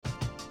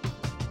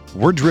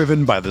We're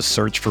driven by the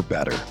search for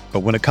better. But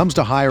when it comes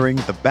to hiring,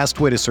 the best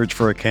way to search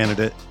for a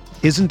candidate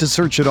isn't to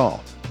search at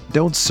all.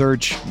 Don't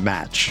search,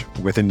 match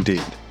with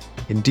Indeed.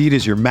 Indeed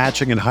is your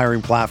matching and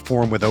hiring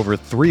platform with over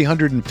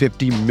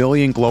 350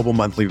 million global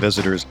monthly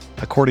visitors,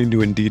 according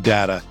to Indeed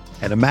data,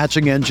 and a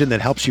matching engine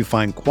that helps you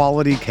find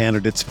quality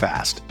candidates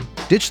fast.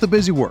 Ditch the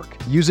busy work.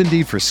 Use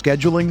Indeed for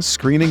scheduling,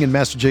 screening, and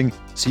messaging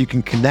so you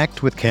can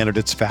connect with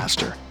candidates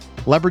faster.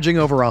 Leveraging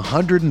over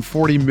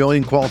 140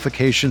 million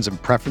qualifications and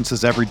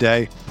preferences every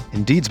day,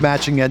 Indeed's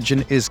matching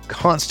engine is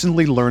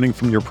constantly learning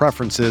from your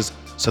preferences,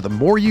 so the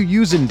more you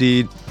use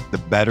Indeed, the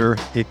better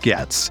it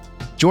gets.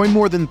 Join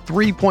more than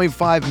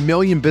 3.5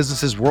 million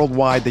businesses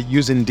worldwide that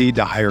use Indeed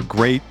to hire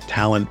great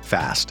talent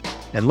fast.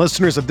 And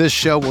listeners of this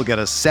show will get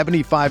a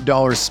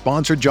 $75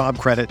 sponsored job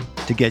credit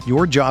to get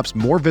your jobs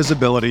more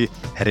visibility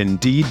at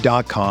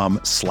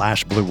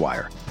Indeed.com/Blue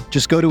Wire.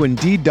 Just go to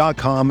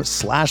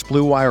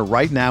Indeed.com/Blue Wire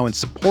right now and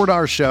support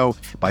our show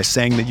by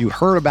saying that you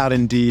heard about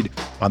Indeed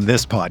on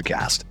this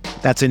podcast.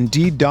 That's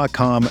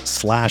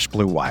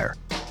Indeed.com/Blue Wire.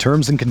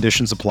 Terms and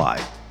conditions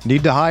apply.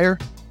 Need to hire?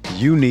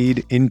 You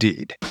need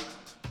Indeed.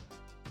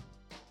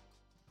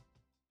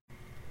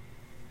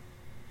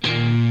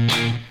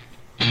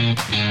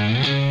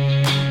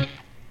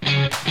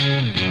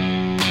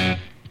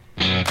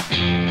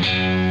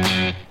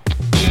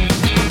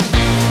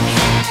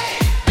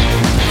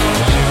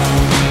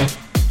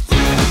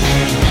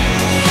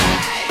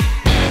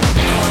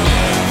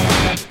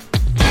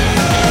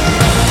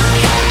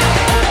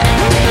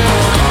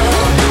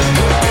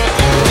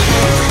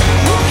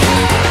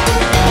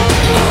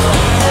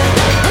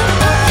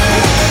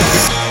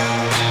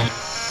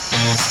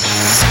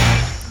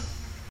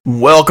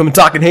 Welcome to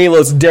Talking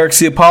Halos. Derek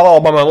C. Apollo all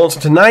by my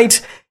lonesome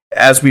tonight,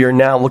 as we are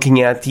now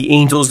looking at the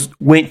Angels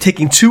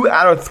taking 2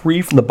 out of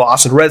 3 from the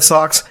Boston Red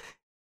Sox.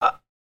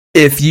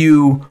 If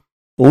you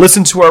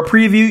listen to our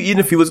preview, even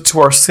if you listen to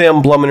our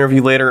Sam Blum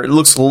interview later, it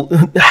looks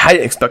I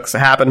didn't expect this to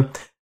happen.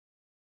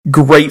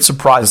 Great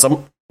surprise.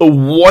 A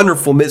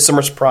wonderful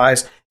midsummer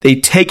surprise. They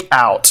take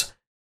out,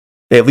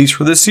 at least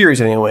for this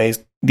series anyways,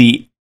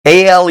 the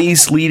AL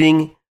East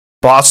leading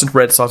Boston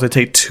Red Sox. They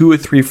take 2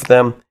 of 3 for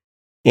them.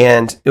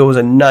 And it was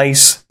a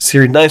nice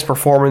series, nice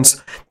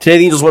performance. Today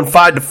the Angels won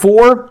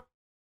 5-4,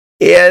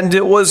 and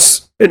it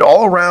was an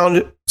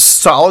all-around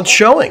solid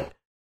showing.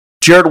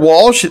 Jared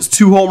Walsh hits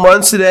 2 home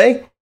runs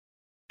today.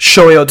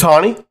 Shohei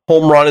Ohtani,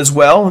 home run as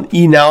well.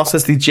 He now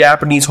sets the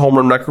Japanese home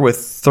run record with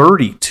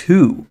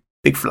 32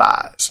 big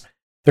flies.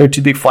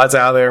 32 big flies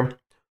out of there.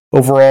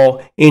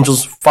 Overall,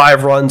 Angels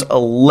 5 runs,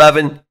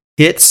 11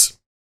 hits.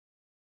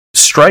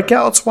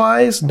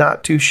 Strikeouts-wise,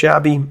 not too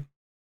shabby.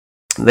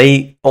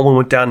 They only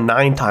went down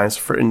 9 times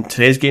in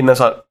today's game.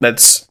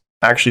 That's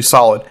actually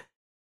solid.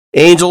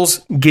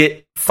 Angels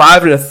get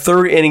 5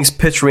 1/3 innings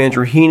pitched from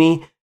Andrew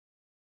Heaney.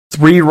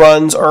 3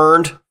 runs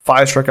earned,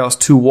 5 strikeouts,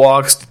 2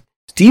 walks.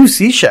 Steve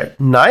Cishek,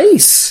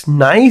 nice,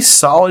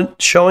 solid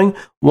showing.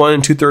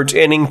 1 2/3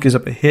 inning, gives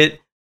up a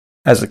hit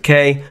as a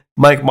K.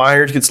 Mike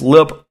Myers gets lit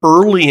up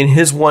early in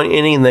his 1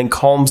 inning and then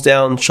calms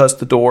down, shuts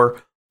the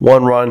door.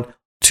 1 run,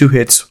 2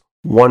 hits,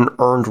 1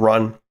 earned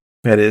run.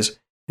 That is.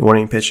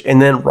 Warning pitch.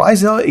 And then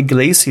Raisel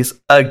Iglesias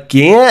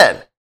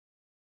again.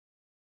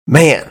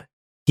 Man,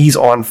 he's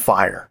on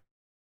fire.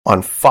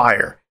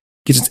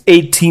 Gets his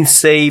 18th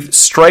save,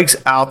 strikes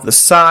out the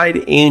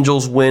side.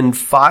 Angels win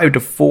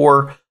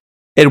 5-4.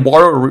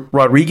 Eduardo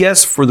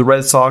Rodriguez for the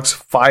Red Sox,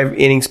 5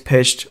 innings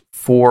pitched,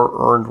 4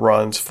 earned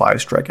runs, 5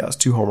 strikeouts,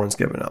 2 home runs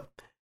given up.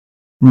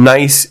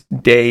 Nice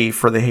day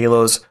for the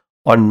Halos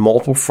on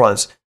multiple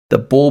fronts. The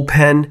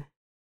bullpen,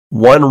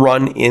 1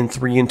 run in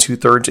 3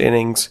 2/3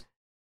 innings.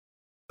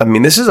 I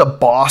mean, this is a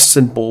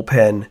Boston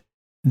bullpen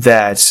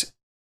that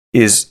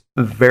is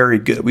very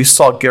good. We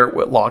saw Garrett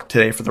Whitlock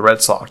today for the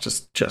Red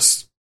Sox,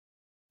 just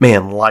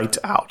light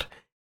out.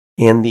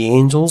 And the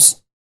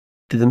Angels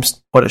did them,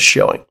 what a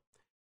showing.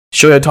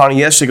 Shohei Ohtani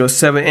yesterday goes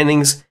 7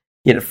 innings,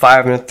 he had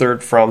 5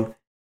 1/3 from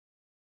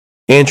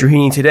Andrew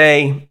Heaney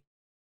today,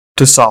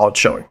 to solid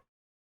showing.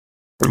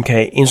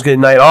 Okay, Angels get a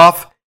night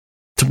off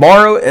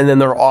tomorrow, and then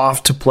they're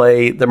off to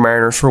play the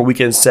Mariners for a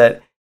weekend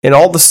set. And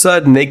all of a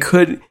sudden, they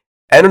could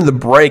enter the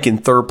break in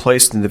 3rd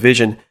place in the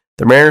division.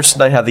 The Mariners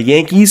tonight have the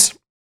Yankees.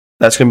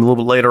 That's going to be a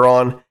little bit later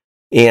on.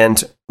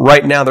 And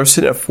right now, they're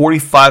sitting at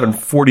 45 and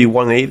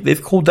 41.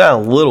 They've cooled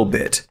down a little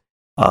bit.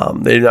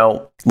 They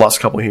now lost a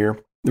couple here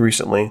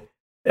recently,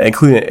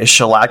 including a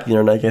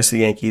shellacking against the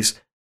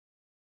Yankees.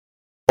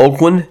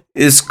 Oakland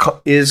is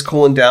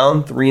cooling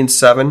down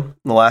 3-7 in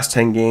the last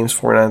 10 games,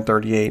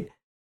 49-38.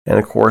 And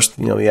of course,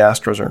 the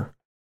Astros are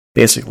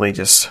basically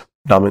just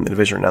dominating the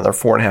division right now. They're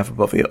 4.5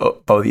 above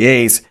the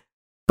A's.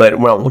 But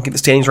when I'm looking at the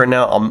standings right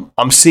now,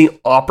 I'm seeing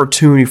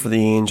opportunity for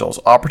the Angels.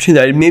 Opportunity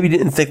that I maybe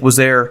didn't think was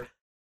there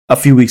a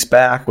few weeks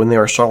back when they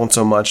were struggling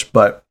so much.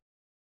 But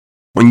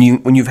when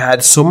you've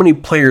had so many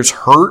players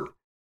hurt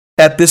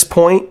at this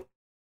point,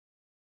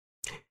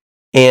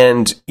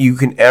 and you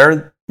can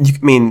enter,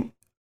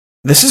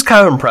 this is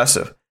kind of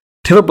impressive.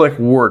 Taylor Blake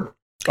Ward,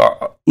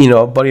 a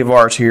buddy of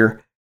ours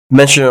here,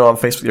 mentioned it on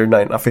Facebook the other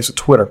night, on Facebook,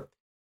 Twitter.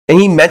 And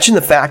he mentioned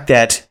the fact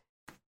that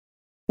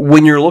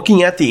when you're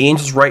looking at the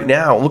Angels right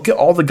now, look at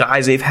all the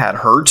guys they've had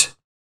hurt,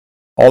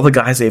 all the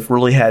guys they've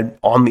really had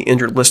on the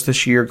injured list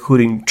this year,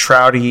 including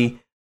Trouty,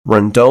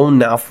 Rendon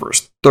now for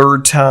his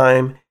third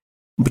time,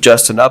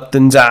 Justin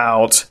Upton's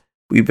out.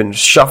 We've been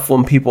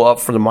shuffling people up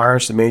for the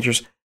minors and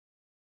majors.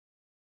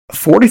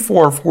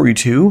 44 and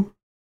 42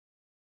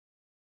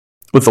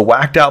 with a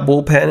whacked out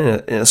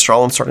bullpen and a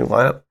strong starting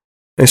lineup,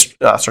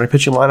 starting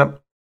pitching lineup.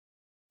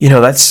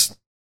 That's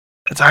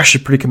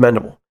actually pretty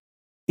commendable.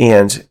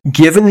 And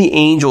given the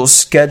Angels'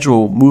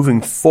 schedule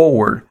moving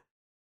forward,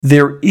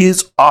 there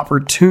is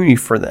opportunity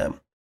for them.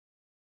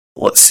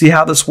 Let's see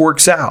how this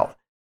works out.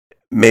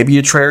 Maybe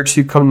a trade or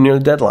two come near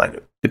the deadline,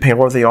 depending on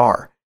where they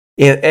are.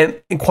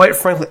 And quite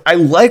frankly, I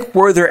like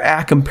where they're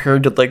at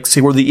compared to,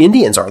 say, where the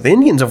Indians are. The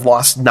Indians have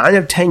lost 9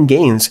 of 10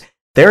 games.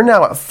 They're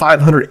now at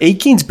 500, 8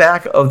 games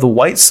back of the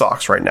White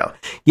Sox right now.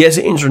 Yes,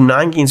 the Angels are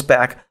 9 games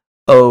back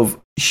of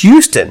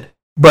Houston.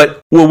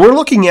 But when we're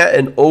looking at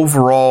an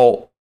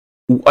overall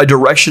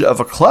direction of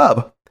a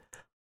club,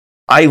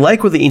 I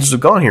like where the Angels have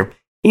gone here.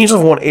 Angels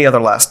have won 8 of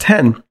their last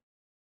 10.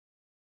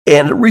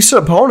 And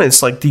recent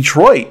opponents like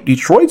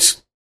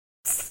Detroit's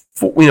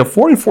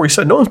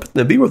 40-47. No one's putting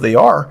them to be where they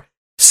are.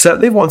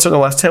 They've won 7 of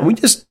the last 10. We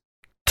just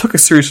took a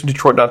series from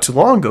Detroit not too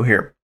long ago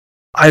here.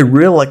 I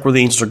really like where the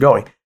Angels are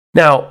going.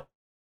 Now,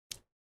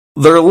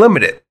 they're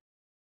limited.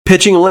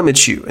 Pitching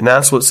limits you, and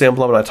that's what Sam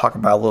Blum and I talk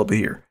about a little bit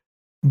here.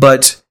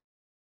 But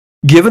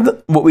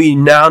given what we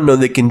now know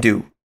they can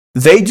do,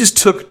 they just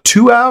took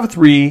 2 out of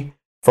 3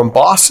 from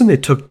Boston. They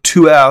took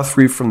 2 out of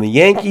 3 from the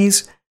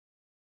Yankees.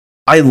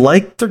 I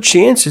like their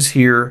chances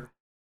here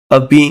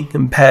of being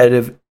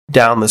competitive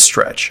down the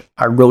stretch.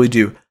 I really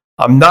do.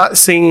 I'm not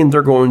saying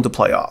they're going to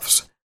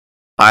playoffs.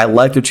 I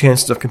like their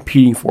chances of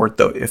competing for it,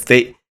 though.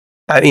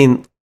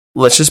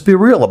 Let's just be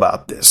real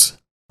about this.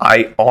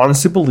 I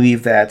honestly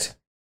believe that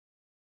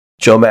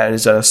Joe Maddon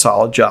has done a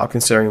solid job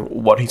considering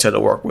what he's had to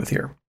work with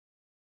here.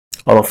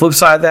 On the flip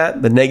side of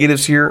that, the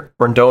negatives here,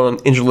 Rendon on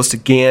injured list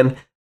again,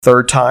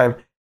 third time.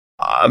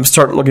 I'm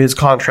starting to look at his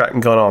contract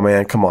and going, oh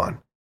man, come on.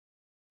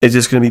 Is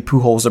this going to be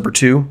Pujols number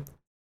 2?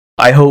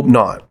 I hope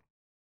not.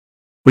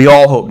 We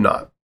all hope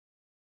not.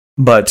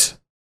 But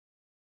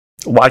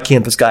why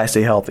can't this guy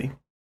stay healthy?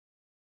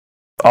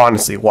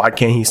 Honestly, why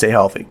can't he stay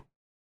healthy?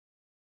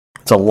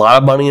 It's a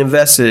lot of money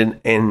invested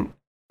in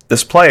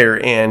this player,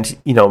 and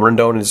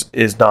Rendon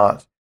is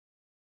not.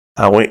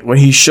 When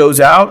he shows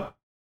out,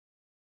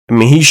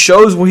 he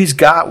shows what he's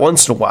got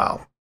once in a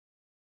while.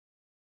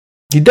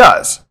 He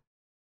does.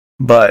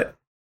 But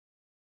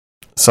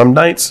some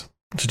nights,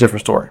 it's a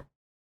different story.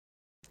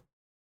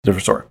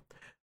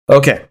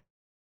 Okay.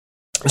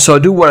 So I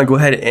do want to go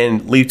ahead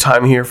and leave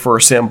time here for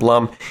Sam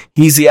Blum.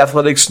 He's the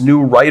Athletics'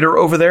 new writer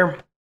over there,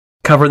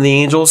 covering the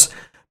Angels.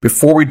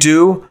 Before we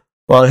do,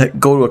 I'll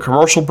go to a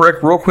commercial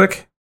break real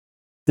quick,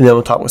 and then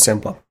we'll talk with Sam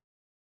Blum.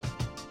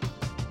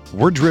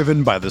 We're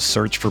driven by the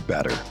search for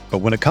better. But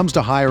when it comes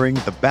to hiring,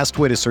 the best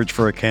way to search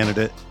for a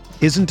candidate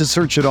isn't to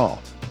search at all.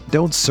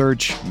 Don't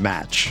search,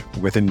 match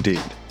with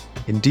Indeed.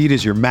 Indeed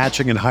is your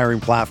matching and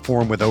hiring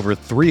platform with over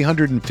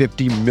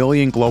 350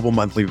 million global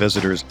monthly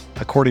visitors,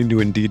 according to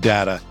Indeed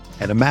data,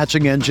 and a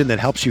matching engine that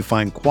helps you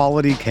find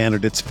quality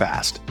candidates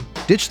fast.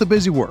 Ditch the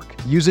busy work.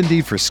 Use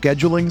Indeed for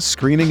scheduling,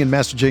 screening, and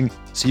messaging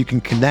so you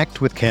can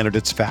connect with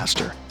candidates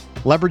faster.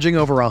 Leveraging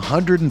over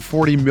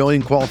 140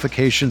 million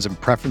qualifications and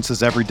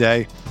preferences every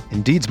day,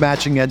 Indeed's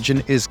matching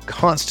engine is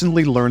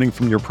constantly learning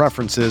from your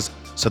preferences,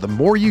 so the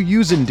more you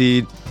use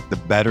Indeed, the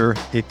better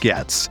it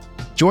gets.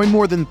 Join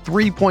more than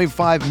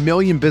 3.5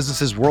 million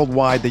businesses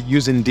worldwide that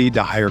use Indeed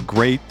to hire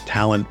great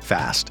talent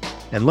fast.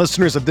 And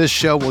listeners of this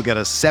show will get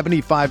a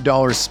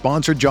 $75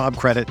 sponsored job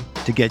credit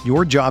to get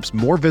your jobs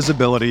more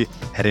visibility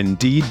at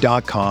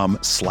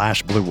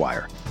Indeed.com/Blue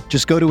Wire.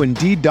 Just go to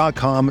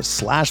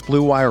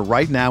Indeed.com/Blue Wire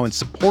right now and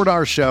support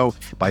our show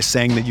by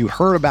saying that you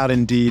heard about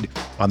Indeed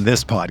on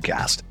this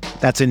podcast.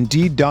 That's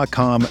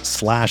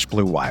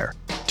Indeed.com/Blue Wire.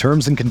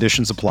 Terms and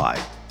conditions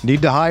apply.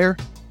 Need to hire?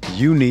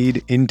 You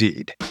need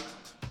Indeed.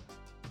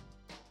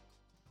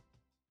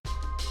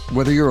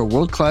 Whether you're a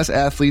world-class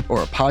athlete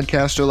or a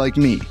podcaster like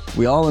me,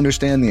 we all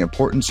understand the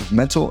importance of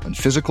mental and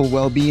physical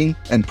well-being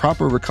and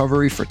proper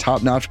recovery for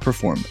top-notch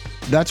performance.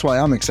 That's why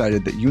I'm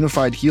excited that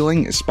Unified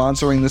Healing is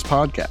sponsoring this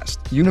podcast.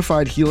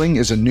 Unified Healing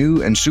is a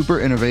new and super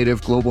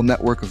innovative global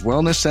network of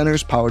wellness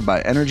centers powered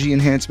by Energy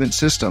Enhancement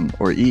System,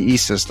 or EE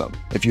System.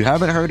 If you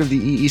haven't heard of the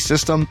EE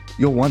System,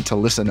 you'll want to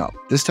listen up.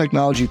 This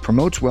technology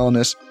promotes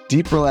wellness,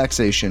 deep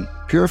relaxation,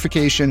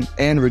 purification,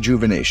 and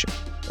rejuvenation.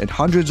 At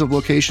hundreds of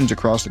locations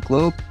across the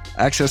globe,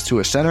 access to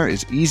a center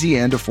is easy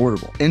and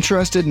affordable.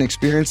 Interested in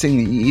experiencing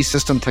the EE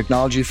System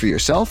technology for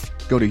yourself?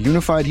 Go to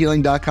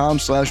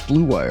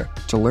unifiedhealing.com/Blue Wire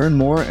to learn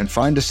more and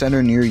find a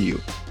center near you.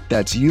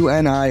 That's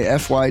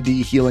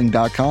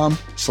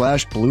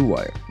unifydhealing.com/Blue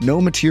Wire. No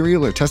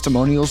material or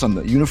testimonials on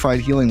the Unified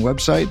Healing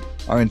website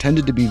are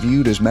intended to be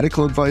viewed as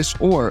medical advice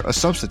or a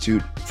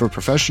substitute for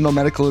professional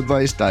medical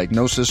advice,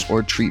 diagnosis,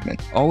 or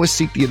treatment. Always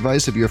seek the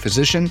advice of your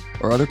physician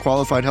or other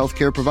qualified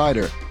healthcare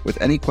provider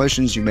with any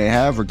questions you may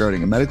have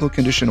regarding a medical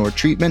condition or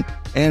treatment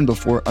and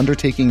before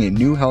undertaking a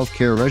new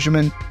healthcare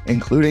regimen,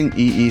 including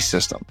EE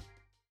system.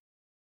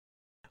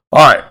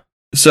 All right,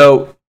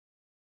 so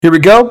here we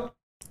go.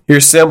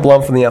 Here's Sam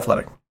Blum from The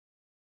Athletic.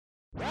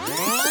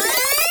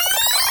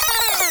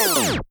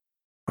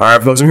 All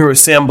right, folks, I'm here with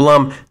Sam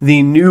Blum,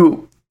 the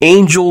new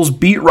Angels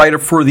beat writer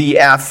for The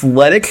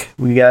Athletic.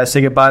 We got to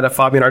say goodbye to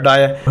Fabian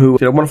Ardaya, who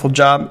did a wonderful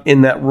job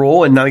in that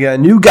role, and now we got a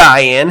new guy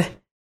in.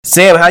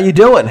 Sam, how you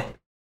doing?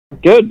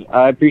 Good.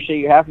 I appreciate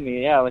you having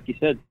me. Yeah, like you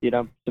said,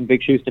 some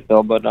big shoes to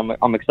fill, but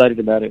I'm excited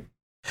about it.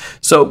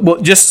 So,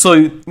 well, just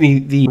so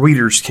the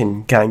readers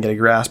can kind of get a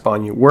grasp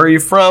on you, where are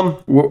you from?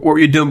 What were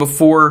you doing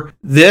before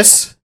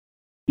this?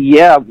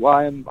 Yeah, well,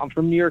 I'm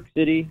from New York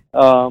City.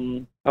 I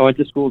went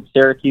to school at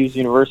Syracuse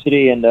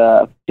University and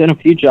done a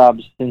few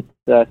jobs since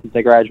I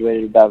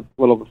graduated about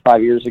a little over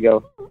 5 years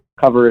ago.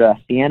 Covered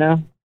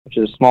Siena, which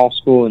is a small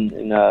school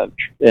in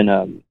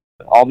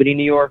Albany,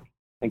 New York,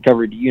 and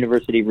covered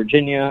University of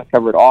Virginia.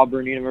 Covered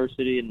Auburn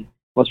University, and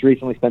most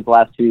recently spent the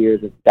last 2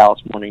 years at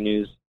Dallas Morning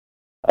News,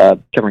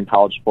 covering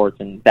college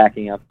sports and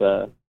backing up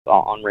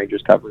on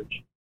Rangers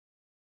coverage.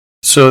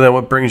 So then,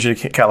 what brings you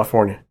to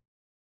California?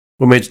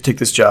 What made you take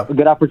this job? A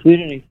good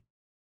opportunity.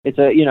 It's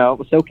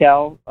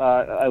SoCal.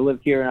 I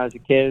lived here when I was a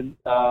kid.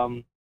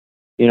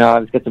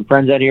 I've got some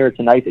friends out here. It's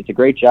a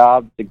great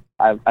job.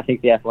 I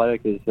think The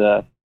Athletic is,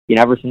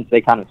 ever since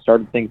they kind of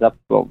started things up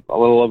a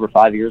little over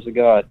 5 years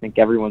ago, I think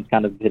everyone's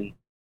kind of been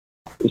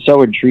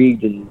so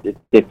intrigued, and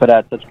they put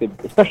out such good,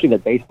 especially the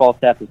baseball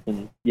staff has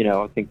been,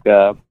 I think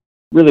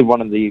really one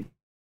of the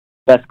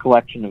best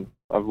collection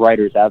of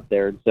writers out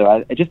there. And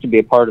so just to be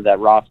a part of that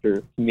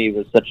roster to me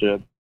was such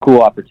a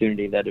cool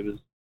opportunity that it was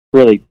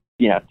really,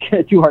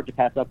 too hard to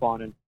pass up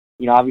on. And,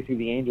 obviously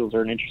the Angels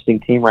are an interesting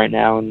team right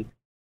now. And,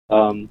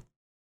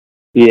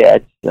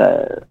 it's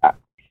the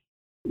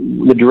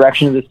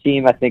direction of this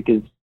team, I think,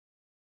 is,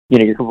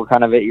 you're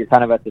kind of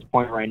at this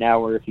point right now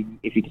where if you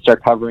can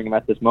start covering them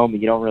at this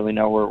moment, you don't really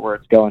know where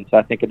it's going. So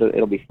I think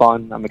it'll be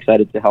fun. I'm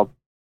excited to help,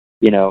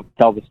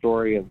 tell the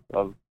story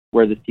of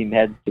where this team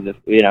heads to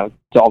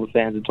to all the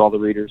fans and to all the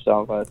readers.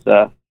 So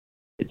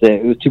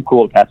it was too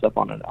cool to pass up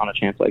on a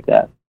chance like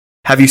that.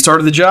 Have you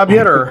started the job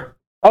yet, or?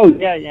 Oh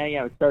yeah.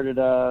 It started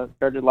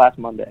last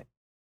Monday.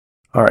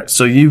 All right,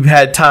 so you've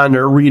had time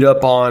to read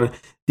up on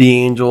the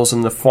Angels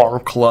and the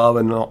farm club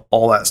and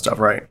all that stuff,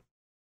 right?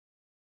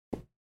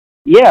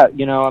 Yeah,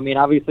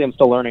 obviously I'm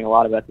still learning a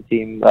lot about the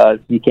team.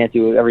 You can't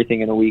do everything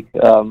in a week,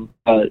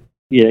 but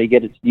you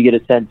get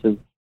a sense of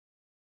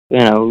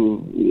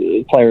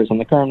players on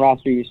the current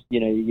roster. You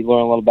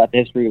learn a little about the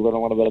history. You learn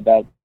a little bit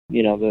about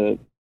the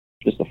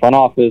front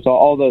office.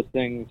 All those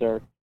things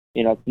are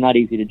it's not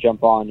easy to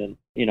jump on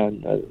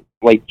in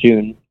late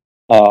June,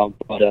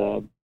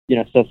 but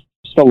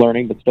still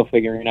learning, but still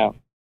figuring it out.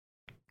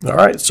 All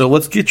right, so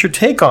let's get your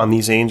take on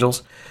these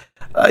Angels.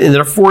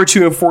 They're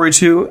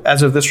 42-42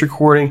 as of this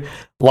recording.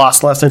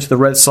 Lost last night to the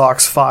Red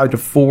Sox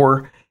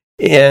 5-4,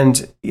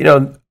 and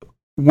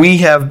we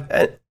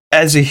have,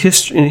 as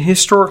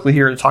historically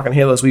here at Talking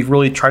Halos, we've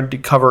really tried to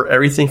cover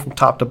everything from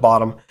top to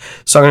bottom.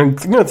 So I'm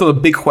going to throw a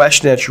big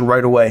question at you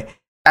right away.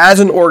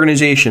 As an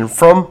organization,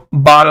 from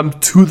bottom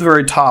to the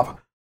very top,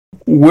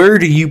 where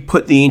do you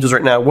put the Angels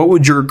right now? What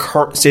would your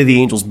current say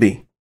the Angels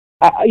be?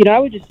 I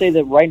would just say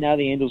that right now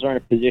the Angels are in a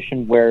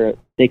position where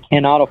they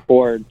cannot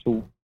afford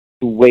to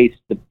waste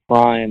the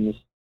primes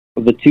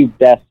of the two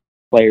best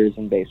players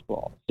in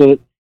baseball. So,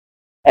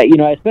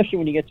 especially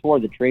when you get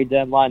toward the trade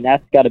deadline,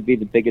 that's got to be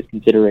the biggest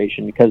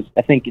consideration, because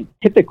I think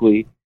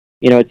typically,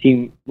 a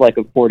team like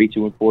a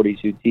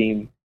 42-42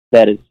 team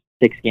that is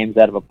 6 games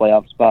out of a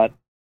playoff spot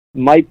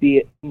might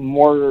be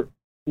more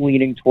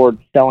leaning toward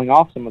selling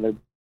off some of their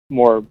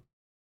more,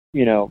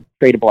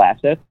 tradable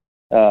assets.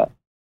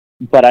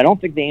 But I don't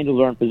think the Angels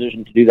are in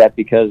position to do that,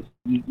 because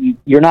you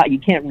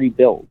can't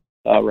rebuild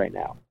right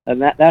now.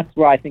 And that's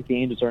where I think the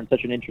Angels are in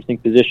such an interesting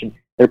position.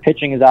 Their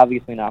pitching is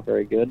obviously not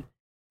very good.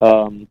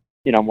 I'm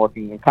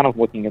looking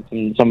at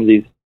some of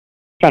these,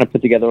 trying to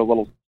put together a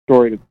little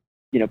story to,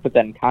 put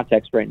that in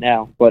context right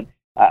now. But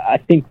I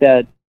think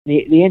that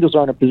the Angels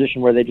are in a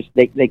position where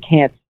they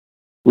can't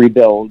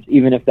rebuild,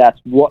 even if that's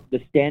what the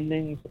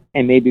standings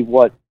and maybe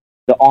what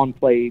the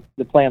play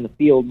on the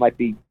field might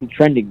be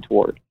trending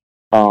toward.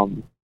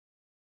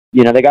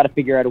 They got to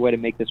figure out a way to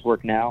make this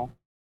work now.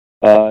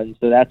 And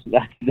so that's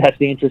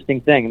the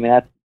interesting thing. I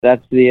mean,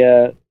 that's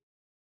the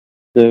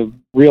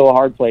real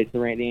hard place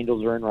the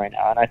Angels are in right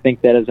now. And I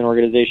think that as an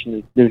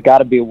organization, there's got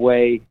to be a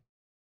way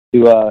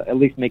to at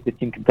least make this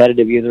team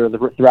competitive, either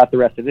throughout the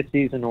rest of this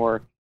season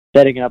or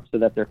setting it up so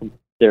that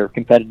they're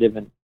competitive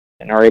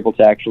and are able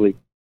to actually,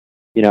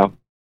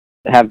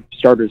 have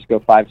starters go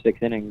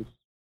 5-6 innings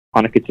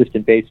on a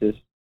consistent basis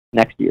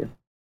next year.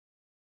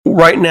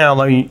 right now,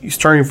 like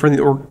starting from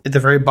at the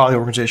very bottom of the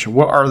organization,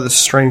 what are the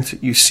strengths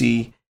that you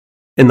see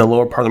in the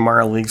lower part of the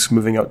minor leagues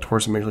moving up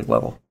towards the major league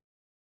level?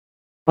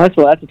 Well,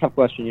 that's a tough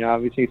question. You know,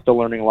 obviously, still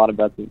learning a lot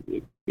about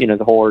the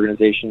whole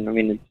organization. I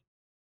mean, it's,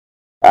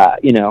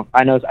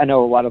 I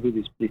know a lot of who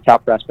these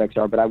top prospects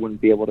are, but I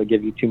wouldn't be able to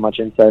give you too much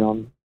insight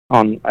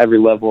on every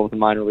level of the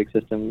minor league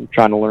system. I'm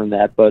trying to learn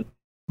that, but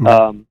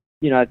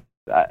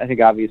I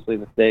think obviously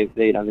that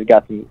they've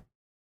got some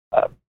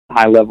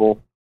high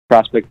level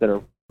prospects that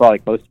are probably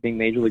close to being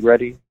major league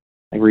ready.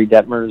 Like Reed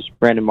Detmers,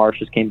 Brandon Marsh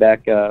just came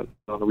back on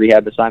a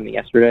rehab assignment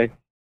yesterday,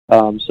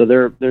 so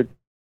they're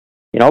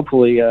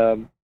hopefully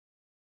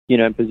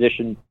in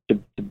position to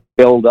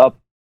build up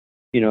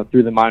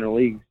through the minor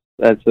leagues.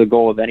 That's the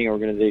goal of any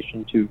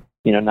organization, to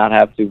not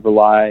have to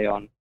rely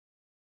on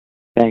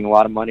paying a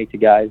lot of money to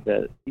guys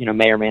that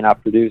may or may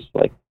not produce.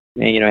 Like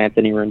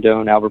Anthony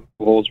Rendon, Albert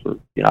Pujols were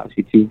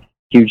obviously two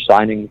huge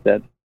signings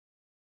that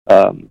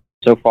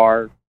so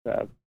far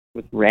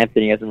with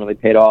Anthony hasn't really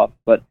paid off.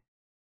 But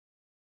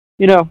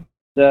I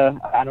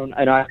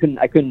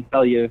couldn't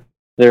tell you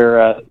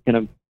they're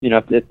gonna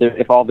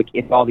if all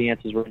the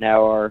answers right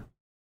now are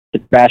the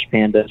trash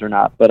pandas or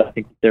not. But I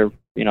think they're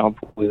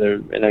hopefully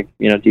they're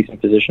in a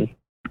decent position.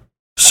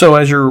 So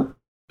as you're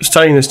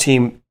studying this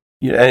team,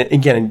 and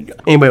again,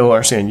 anybody will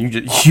understand,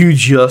 you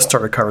just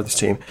started to cover this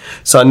team,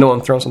 so I know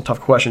I'm throwing some tough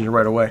questions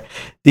right away.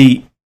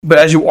 But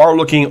as you are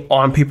looking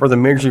on paper, the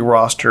major league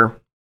roster,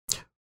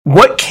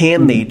 what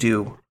can they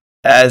do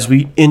as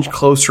we inch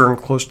closer and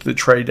closer to the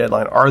trade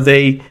deadline? Are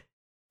they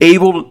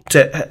able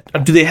to?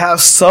 Do they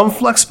have some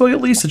flexibility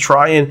at least to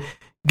try and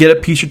get a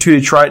piece or two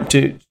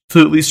to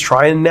at least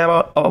try and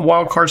nab a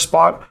wild card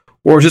spot,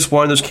 or is this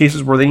one of those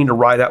cases where they need to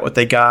ride out what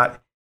they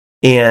got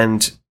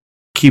and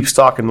keep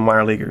stocking the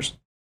minor leaguers?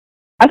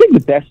 I think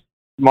the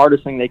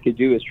smartest thing they could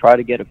do is try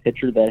to get a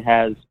pitcher that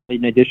has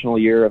an additional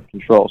year of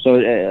control. So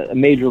a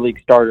major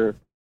league starting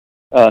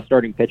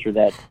pitcher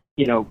that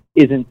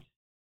isn't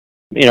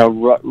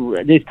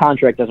this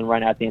contract doesn't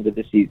run out at the end of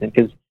the season,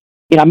 because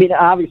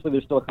obviously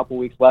there's still a couple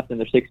weeks left and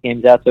they're 6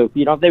 games out. So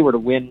if they were to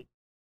win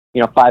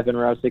 5 in a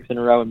row, 6 in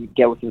a row, and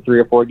get within 3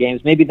 or 4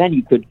 games, maybe then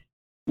you could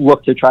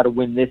look to try to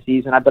win this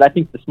season. But I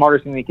think the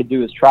smartest thing they could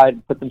do is try to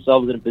put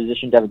themselves in a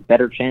position to have a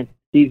better chance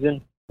this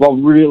season, while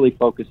really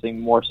focusing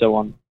more so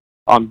on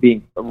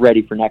being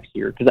ready for next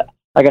year. Because,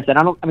 like I said,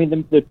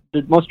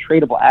 the most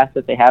tradable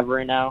asset they have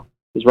right now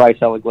is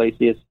Raisel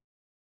Iglesias.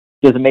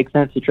 Does it make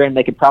sense to trade him?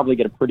 They could probably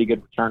get a pretty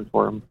good return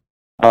for him.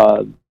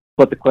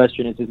 But the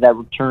question is that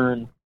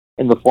return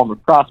in the form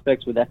of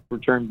prospects? Would that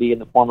return be in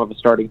the form of a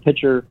starting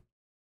pitcher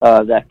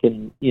that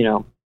can,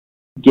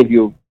 give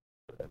you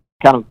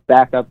kind of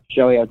backup?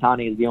 Shohei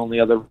Ohtani is the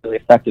only other really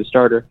effective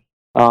starter.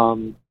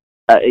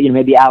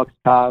 Maybe Alex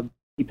Cobb.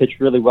 He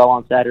pitched really well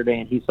on Saturday,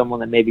 and he's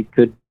someone that maybe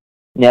could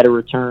net a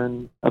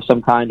return of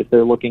some kind if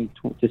they're looking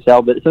to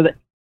sell. But so that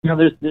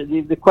there's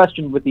the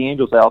question with the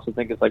Angels. I also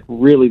think is like,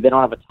 really they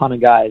don't have a ton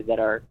of guys that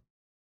are,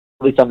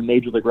 at least on the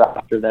major league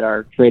roster, that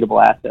are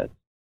tradable assets.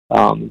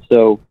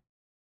 So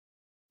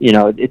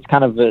it's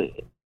kind of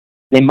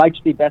they might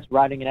just be best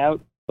riding it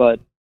out.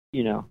 But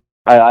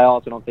I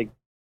also don't think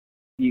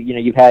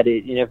you've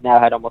now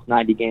had almost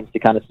 90 games to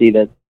kind of see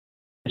that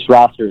this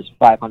roster is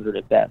 500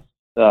 at best.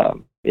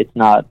 It's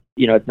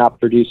not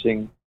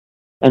producing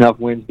enough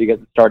wins because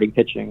the starting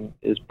pitching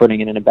is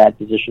putting it in a bad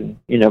position,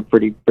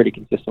 pretty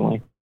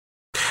consistently.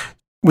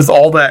 With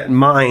all that in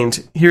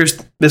mind,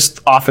 this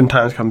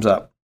oftentimes comes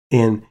up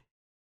in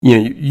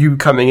you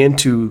coming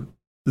into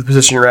the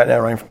position you're at now,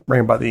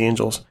 running by the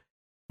Angels.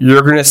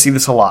 You're going to see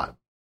this a lot.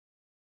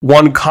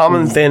 One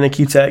common thing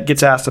that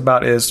gets asked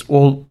about is,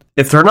 well,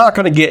 if they're not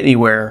going to get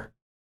anywhere,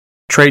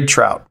 trade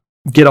Trout,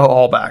 get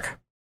all back.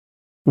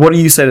 What do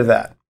you say to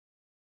that?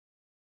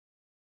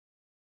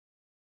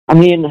 I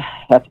mean,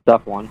 that's a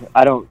tough one.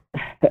 I don't.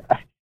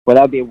 Well,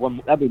 that'd be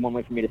one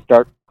way for me to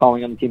start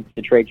calling on the team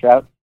to trade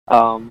Trout.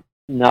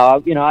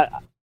 No,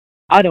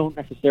 I don't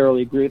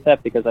necessarily agree with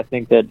that, because I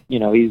think that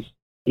he's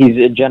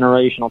a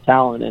generational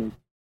talent, and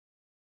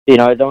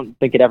I don't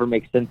think it ever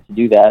makes sense to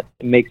do that.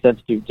 It makes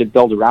sense to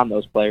build around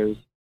those players.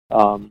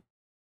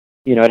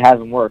 It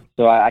hasn't worked,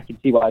 so I can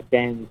see why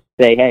fans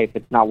say, hey, if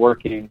it's not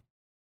working,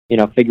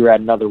 figure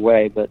out another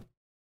way. But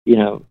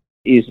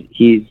he's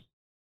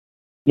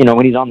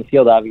when he's on the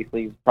field,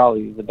 obviously, he's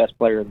probably the best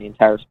player in the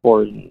entire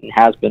sport, and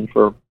has been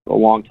for a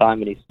long time,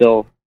 and he's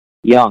still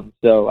young.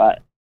 So,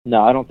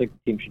 no, I don't think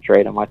the team should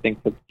trade him. I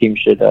think that the team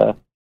should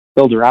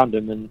build around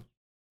him and,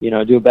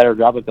 do a better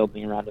job of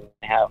building around him than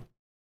they have.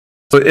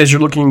 So as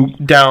you're looking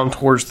down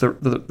towards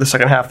the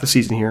second half of the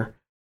season here,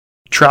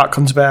 Trout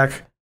comes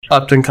back,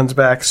 Upton comes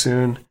back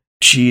soon.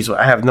 Geez,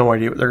 I have no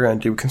idea what they're going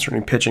to do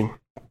concerning pitching.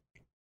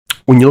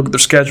 When you look at their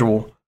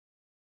schedule,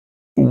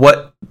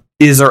 what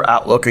is their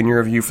outlook in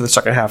your view for the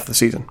second half of the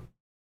season?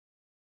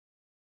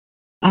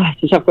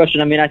 It's a tough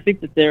question. I mean, I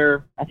think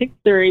they're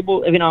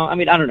able. I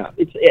don't know.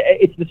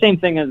 It's the same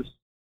thing as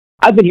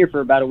I've been here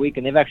for about a week,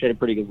 and they've actually had a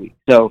pretty good week.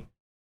 So,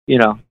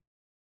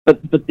 but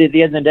at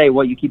the end of the day,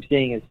 what you keep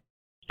seeing is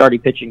starting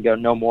pitching go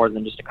no more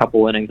than just a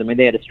couple innings. I mean,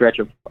 they had a stretch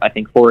of, I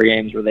think, 4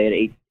 games where they had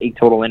eight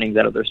total innings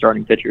out of their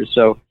starting pitchers.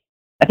 So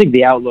I think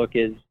the outlook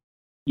is,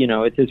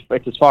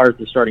 it's as far as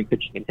the starting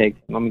pitching can take.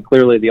 I mean,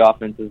 clearly the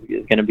offense is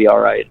going to be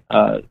all right.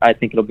 I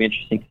think it'll be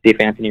interesting to see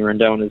if Anthony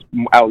Rendon is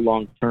out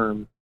long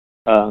term.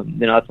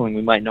 That's something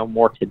we might know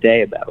more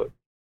today about.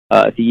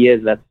 If he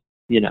is, that's,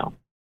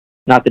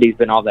 not that he's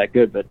been all that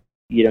good, but,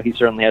 he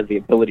certainly has the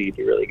ability to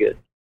be really good.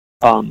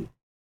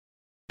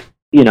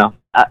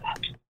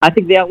 I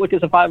think the outlook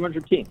is a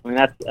 500 team. I mean,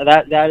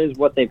 that is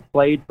what they've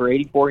played for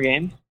 84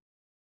 games.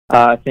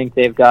 I think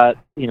they've got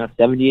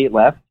 78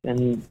 left,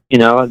 and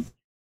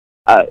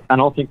I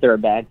don't think they're a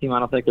bad team. I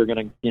don't think they're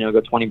going to go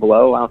 20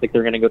 below. I don't think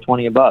they're going to go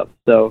 20 above.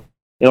 So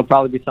it'll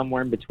probably be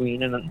somewhere in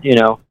between. And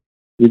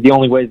the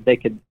only way that they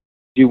could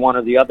do one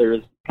or the other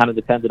is kind of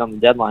dependent on the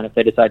deadline. If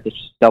they decide to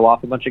sell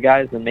off a bunch of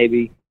guys, then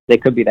maybe they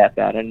could be that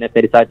bad. And if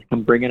they decide to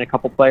come bring in a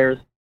couple players,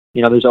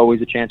 there's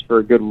always a chance for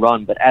a good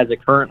run. But as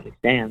it currently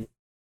stands,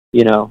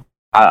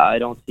 I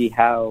don't see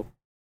how,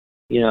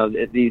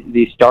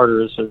 these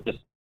starters are just,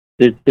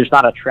 there's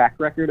not a track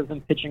record of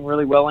them pitching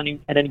really well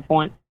at any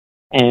point.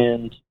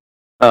 And,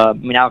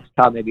 Alex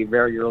Cobb may be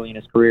very early in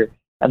his career,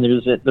 and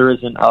there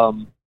isn't a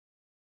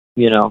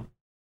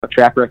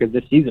track record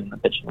this season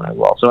of pitching really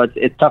well. So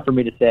it's tough for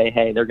me to say,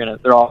 hey,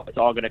 it's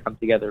all gonna come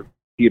together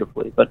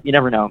beautifully. But you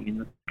never know. I mean,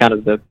 that's kind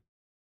of the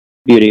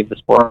beauty of the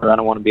sport. I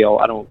don't want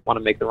to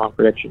make the wrong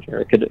prediction here.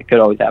 It could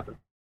always happen.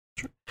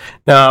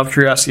 Now, out of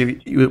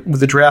curiosity, with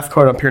the draft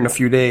coming up here in a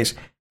few days,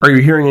 are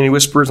you hearing any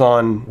whispers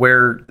on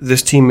where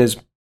this team is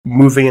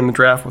moving in the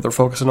draft, what they're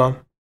focusing on?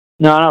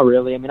 No, not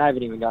really. I mean, I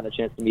haven't even gotten a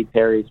chance to meet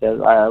Perry,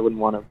 so I wouldn't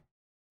want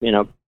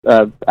to,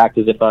 act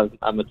as if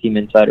I'm a team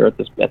insider at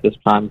this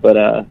time.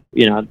 But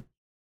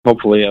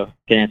hopefully,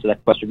 can answer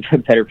that question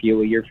better for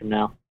you a year from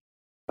now.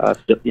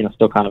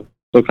 Still kind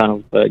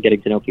of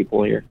getting to know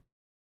people here.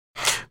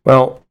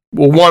 Well,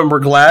 one, we're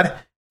glad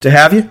to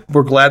have you.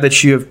 We're glad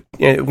that you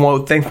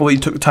have, thankfully you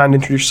took the time to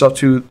introduce yourself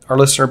to our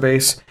listener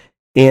base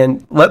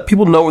and let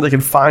people know where they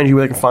can find you,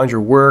 where they can find your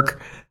work,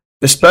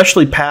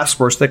 especially past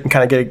work, so they can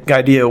kind of get an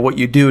idea of what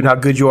you do and how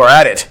good you are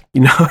at it.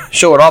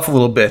 Show it off a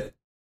little bit.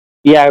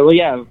 Yeah, well,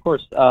 yeah, of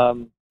course. I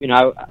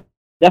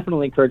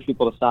definitely encourage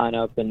people to sign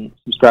up and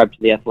subscribe to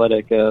The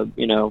Athletic, and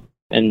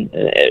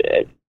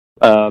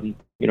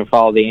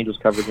follow the Angels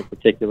coverage in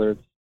particular.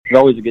 It's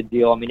always a good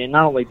deal. I mean, and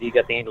not only do you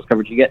get the Angels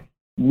coverage,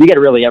 we get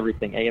really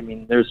everything. I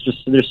mean, there's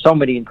so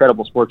many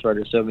incredible sports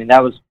writers. So, I mean,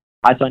 I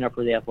signed up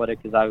for The Athletic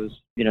because I was,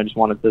 just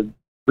wanted to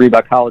read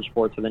about college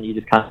sports, and then you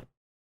just kind of,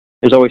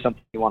 there's always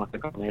something you want to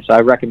pick up on there. So I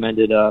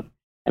recommended,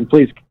 and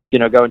please,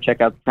 go and check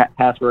out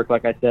past work,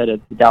 like I said, at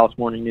the Dallas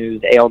Morning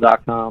News,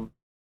 AL.com,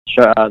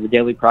 the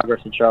Daily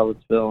Progress in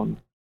Charlottesville, and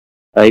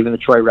even the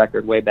Troy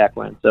Record way back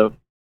when. So,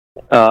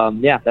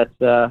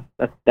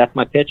 that's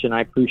my pitch, and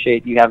I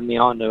appreciate you having me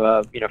on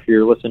to, for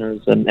your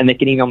listeners, and they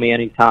can email me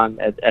anytime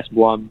at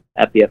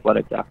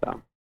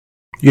sblum@theathletic.com.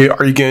 Yeah,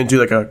 are you going to do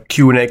like a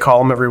Q&A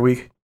column every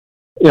week?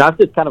 I have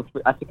to kind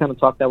of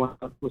talk that one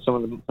with some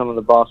of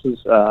the bosses.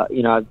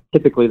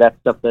 Typically that's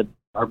stuff that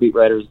our beat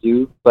writers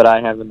do, but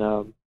I haven't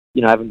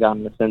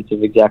gotten a sense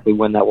of exactly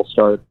when that will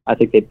start. I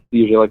think they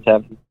usually like to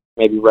have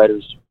maybe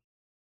writers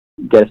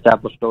get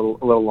established a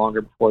little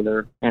longer before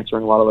they're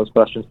answering a lot of those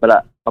questions,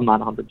 but I'm not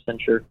 100%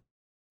 sure.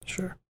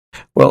 Sure.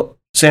 Well,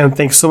 Sam,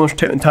 thanks so much for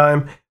taking the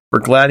time. We're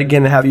glad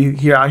again to have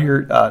you out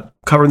here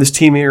covering this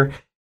team here,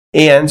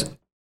 and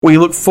we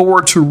look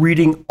forward to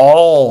reading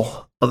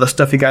all of the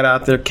stuff you got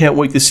out there. Can't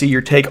wait to see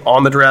your take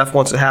on the draft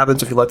once it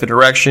happens, if you like the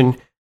direction,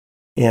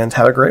 and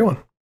have a great one.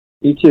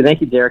 You too.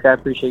 Thank you, Derek. I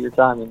appreciate your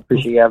time and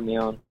appreciate you having me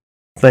on.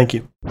 Thank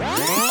you.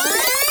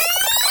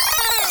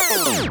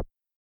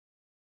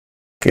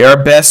 Okay,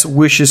 our best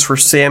wishes for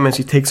Sam as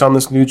he takes on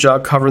this new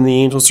job covering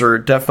the Angels. Are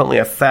definitely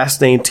a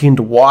fascinating team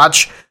to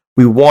watch.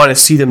 We want to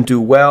see them do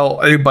well.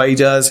 Everybody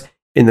does.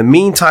 In the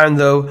meantime,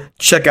 though,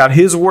 check out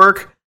his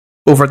work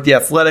over at The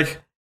Athletic,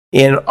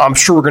 and I'm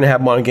sure we're going to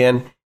have him on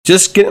again.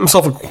 Just getting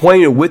himself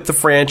acquainted with the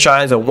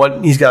franchise and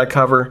what he's got to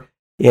cover,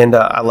 and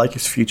I like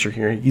his future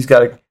here. He's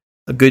got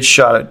a good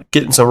shot at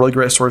getting some really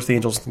great stories for the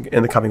Angels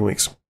in the coming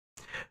weeks.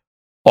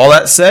 All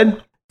that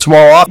said,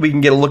 tomorrow off, we can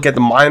get a look at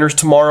the minors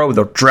tomorrow with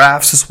the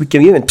drafts this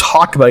weekend. We haven't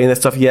talked about any of that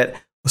stuff yet.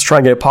 Let's try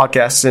and get a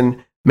podcast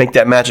in, make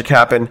that magic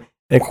happen,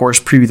 and of course,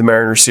 preview the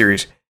Mariners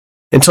series.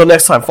 Until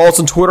next time, follow us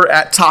on Twitter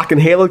at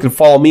TalkinHalo. You can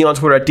follow me on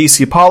Twitter at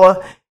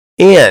DCPaula.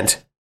 And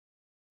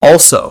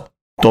also,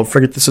 don't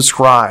forget to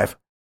subscribe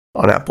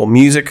on Apple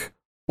Music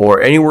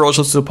or anywhere else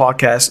you listen to the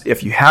podcast.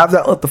 If you have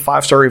that, let the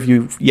 5-star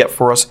review yet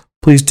for us.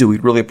 Please do.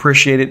 We'd really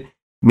appreciate it. It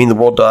means the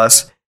world to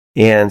us.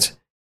 And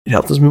it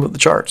helps us move up the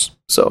charts.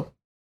 So,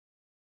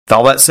 with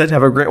all that said,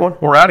 have a great one.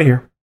 We're out of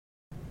here.